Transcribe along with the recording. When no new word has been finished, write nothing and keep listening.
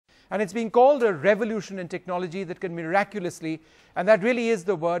And it's being called a revolution in technology that can miraculously, and that really is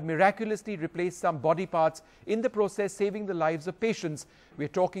the word, miraculously replace some body parts, in the process saving the lives of patients. We're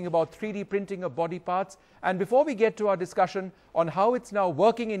talking about 3D printing of body parts. And before we get to our discussion on how it's now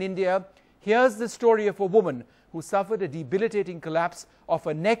working in India, here's the story of a woman who suffered a debilitating collapse of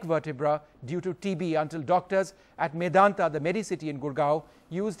a neck vertebra due to TB until doctors at Medanta, the Medicity in Gurgaon,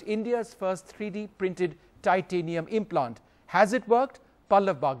 used India's first 3D printed titanium implant. Has it worked?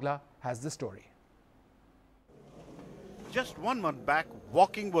 Pallav Bagla has the story. Just 1 month back,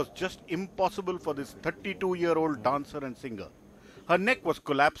 walking was just impossible for this 32-year-old dancer and singer. Her neck was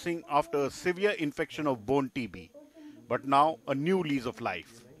collapsing after a severe infection of bone TB. But now, a new lease of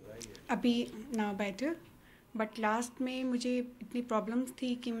life. अभी now better, but last में मुझे इतनी problems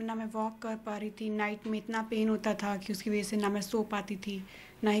थी कि ना मैं walk कर पा रही थी, night में इतना pain होता था कि उसकी वजह से ना मैं सो पाती थी,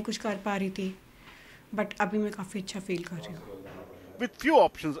 ना ही कुछ कर पा रही थी. But अभी मैं काफ़ी अच्छा feel कर रही हूँ. With few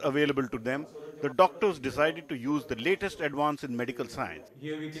options available to them, the doctors decided to use the latest advance in medical science.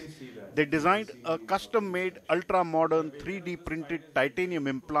 Here we can see that. They designed a custom-made, ultra-modern 3D printed titanium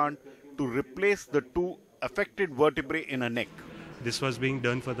implant to replace the two affected vertebrae in her neck. This was being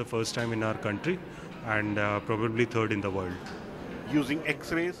done for the first time in our country and probably third in the world. Using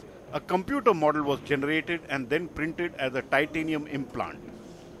X-rays, a computer model was generated and then printed as a titanium implant.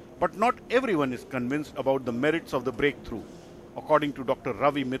 But not everyone is convinced about the merits of the breakthrough. According to Dr.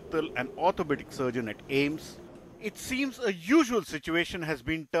 Ravi Mittal, an orthopedic surgeon at AIIMS, it seems a usual situation has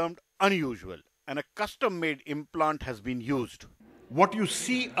been termed unusual and a custom-made implant has been used. What you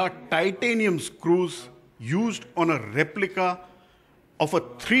see are titanium screws used on a replica of a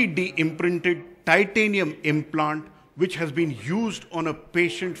 3D imprinted titanium implant which has been used on a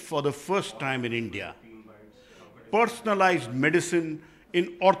patient for the first time in India. Personalized medicine in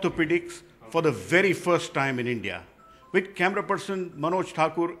orthopedics for the very first time in India. With camera person Manoj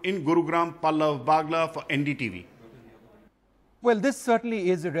Thakur in Gurugram, Pallav Bagla for NDTV. Well, this certainly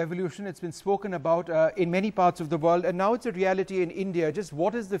is a revolution. It's been spoken about in many parts of the world, and now it's a reality in India. Just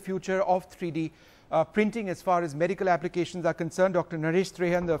what is the future of 3D printing as far as medical applications are concerned? Dr. Naresh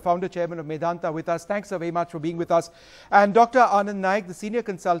Trehan, the founder chairman of Medanta, with us. Thanks so very much for being with us. And Dr. Anand Naik, the senior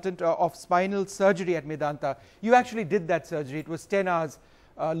consultant of spinal surgery at Medanta. You actually did that surgery. It was 10 hours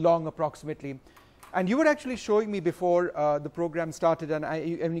long approximately. And you were actually showing me before the program started,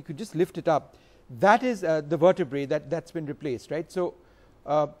 and you could just lift it up. That is the vertebrae that's been replaced, right? So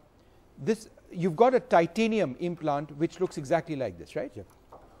you've got a titanium implant which looks exactly like this, right? Yeah,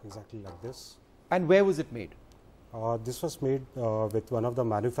 exactly like this. And where was it made? This was made with one of the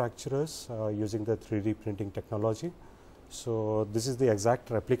manufacturers using the 3D printing technology. So this is the exact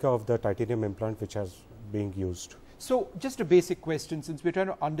replica of the titanium implant which has being used. So just a basic question, since we're trying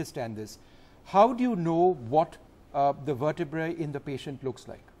to understand this. How do you know what the vertebrae in the patient looks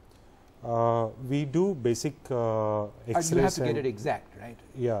like? We do basic X-rays. You have to get it exact, right?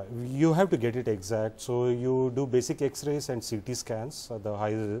 Yeah, you have to get it exact. So you do basic X-rays and CT scans, the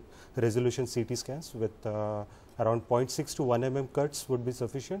high resolution CT scans with around 0.6 to 1 mm cuts would be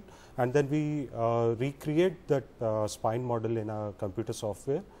sufficient. And then we recreate that spine model in our computer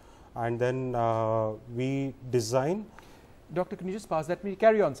software. And then we design. Doctor, can you just pass that to me?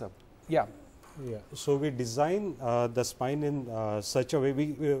 Carry on, sir. Yeah. Yeah, so we design the spine in such a way,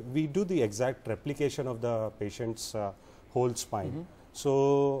 we do the exact replication of the patient's whole spine. Mm-hmm.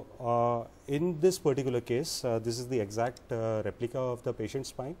 So in this particular case, this is the exact replica of the patient's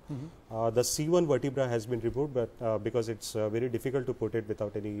spine. Mm-hmm. The C1 vertebra has been removed, but because it's very difficult to put it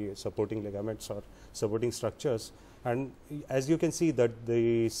without any supporting ligaments or supporting structures. And as you can see that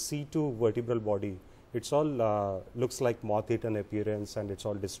the C2 vertebral body, it's all looks like moth-eaten appearance and it's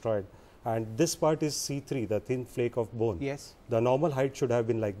all destroyed. And this part is C3, the thin flake of bone. Yes. The normal height should have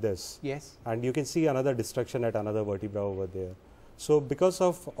been like this. Yes. And you can see another destruction at another vertebra over there. So because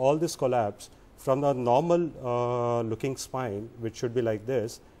of all this collapse, from the normal looking spine, which should be like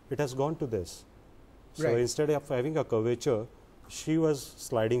this, it has gone to this. So right. Instead of having a curvature, she was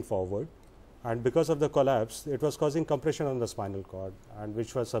sliding forward. And because of the collapse, it was causing compression on the spinal cord, and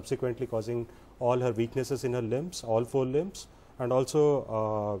which was subsequently causing all her weaknesses in her limbs, all 4 limbs. And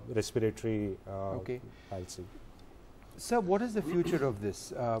also respiratory palsy. Sir, what is the future of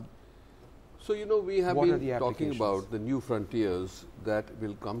this? So, you know, we have been talking about the new frontiers that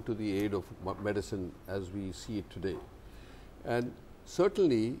will come to the aid of medicine as we see it today. And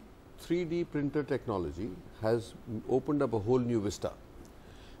certainly, 3D printer technology has opened up a whole new vista.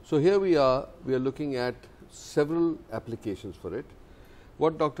 So, here we are looking at several applications for it.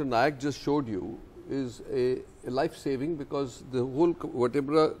 What Dr. Naik just showed you is a life-saving, because the whole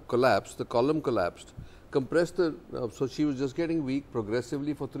vertebra collapsed, the column collapsed, compressed the, so she was just getting weak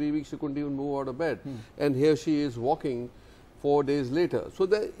progressively. For 3 weeks she couldn't even move out of bed, and here she is walking 4 days later. So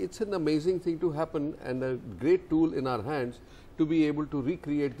it's an amazing thing to happen, and a great tool in our hands to be able to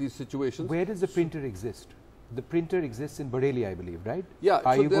recreate these situations. Where does the printer exist? The printer exists in Bareilly, I believe, right? Yeah.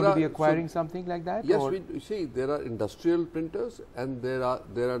 Are you going to be acquiring something like that? Yes, we see there are industrial printers, and there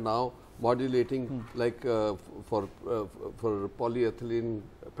are now modulating like for polyethylene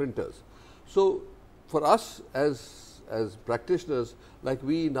printers. So for us as practitioners, like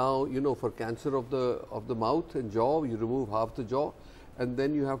we now, you know, for cancer of the mouth and jaw, you remove half the jaw, and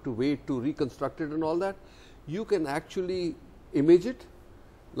then you have to wait to reconstruct it and all that. You can actually image it,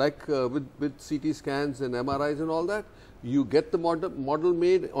 like with CT scans and MRIs and all that. You get the model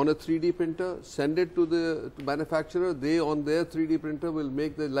made on a 3D printer, send it to the manufacturer. They on their 3D printer will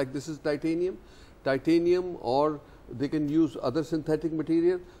make the, like this is titanium, or they can use other synthetic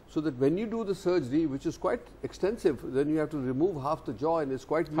material, so that when you do the surgery, which is quite extensive, then you have to remove half the jaw, and it's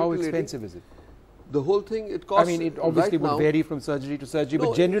quite mutilating. How expensive is it? The whole thing, it costs. I mean, it obviously would vary from surgery to surgery,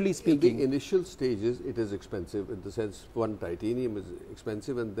 but generally speaking, in the initial stages, it is expensive in the sense one, titanium is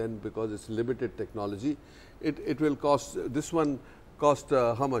expensive, and then because it's limited technology, it will cost. This one cost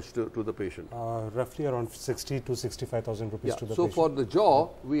how much to the patient? Roughly around 60 to 65,000 rupees to the so patient. for the jaw,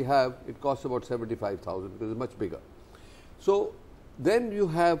 we have, it costs about 75,000 because it's much bigger. So then you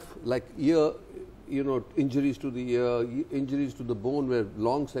have like ear, you know, injuries to the ear, injuries to the bone where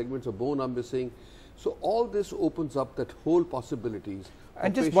long segments of bone are missing. So all this opens up that whole possibilities.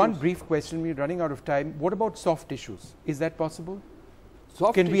 And just one brief question, we're running out of time. What about soft tissues? Is that possible?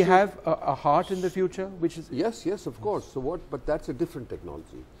 Can we have a heart in the future? Which is yes, of course. So what? But that's a different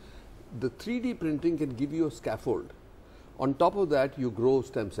technology. The 3D printing can give you a scaffold. On top of that, you grow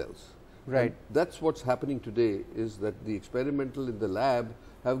stem cells. Right. And that's what's happening today. Is that the experimental in the lab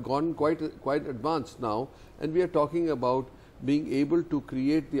have gone quite advanced now, and we are talking about being able to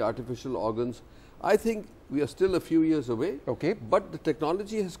create the artificial organs. I think we are still a few years away. Okay. But the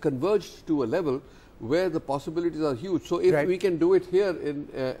technology has converged to a level where the possibilities are huge. So if we can do it here in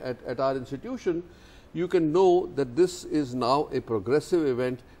at our institution, you can know that this is now a progressive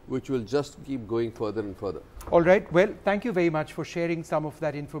event which will just keep going further and further. All right. Well, thank you very much for sharing some of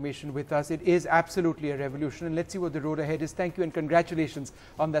that information with us. It is absolutely a revolution, and let's see what the road ahead is. Thank you and congratulations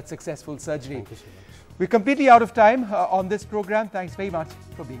on that successful surgery. Thank you so much. We're completely out of time on this program. Thanks very much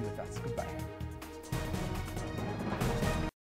for being with us. Goodbye.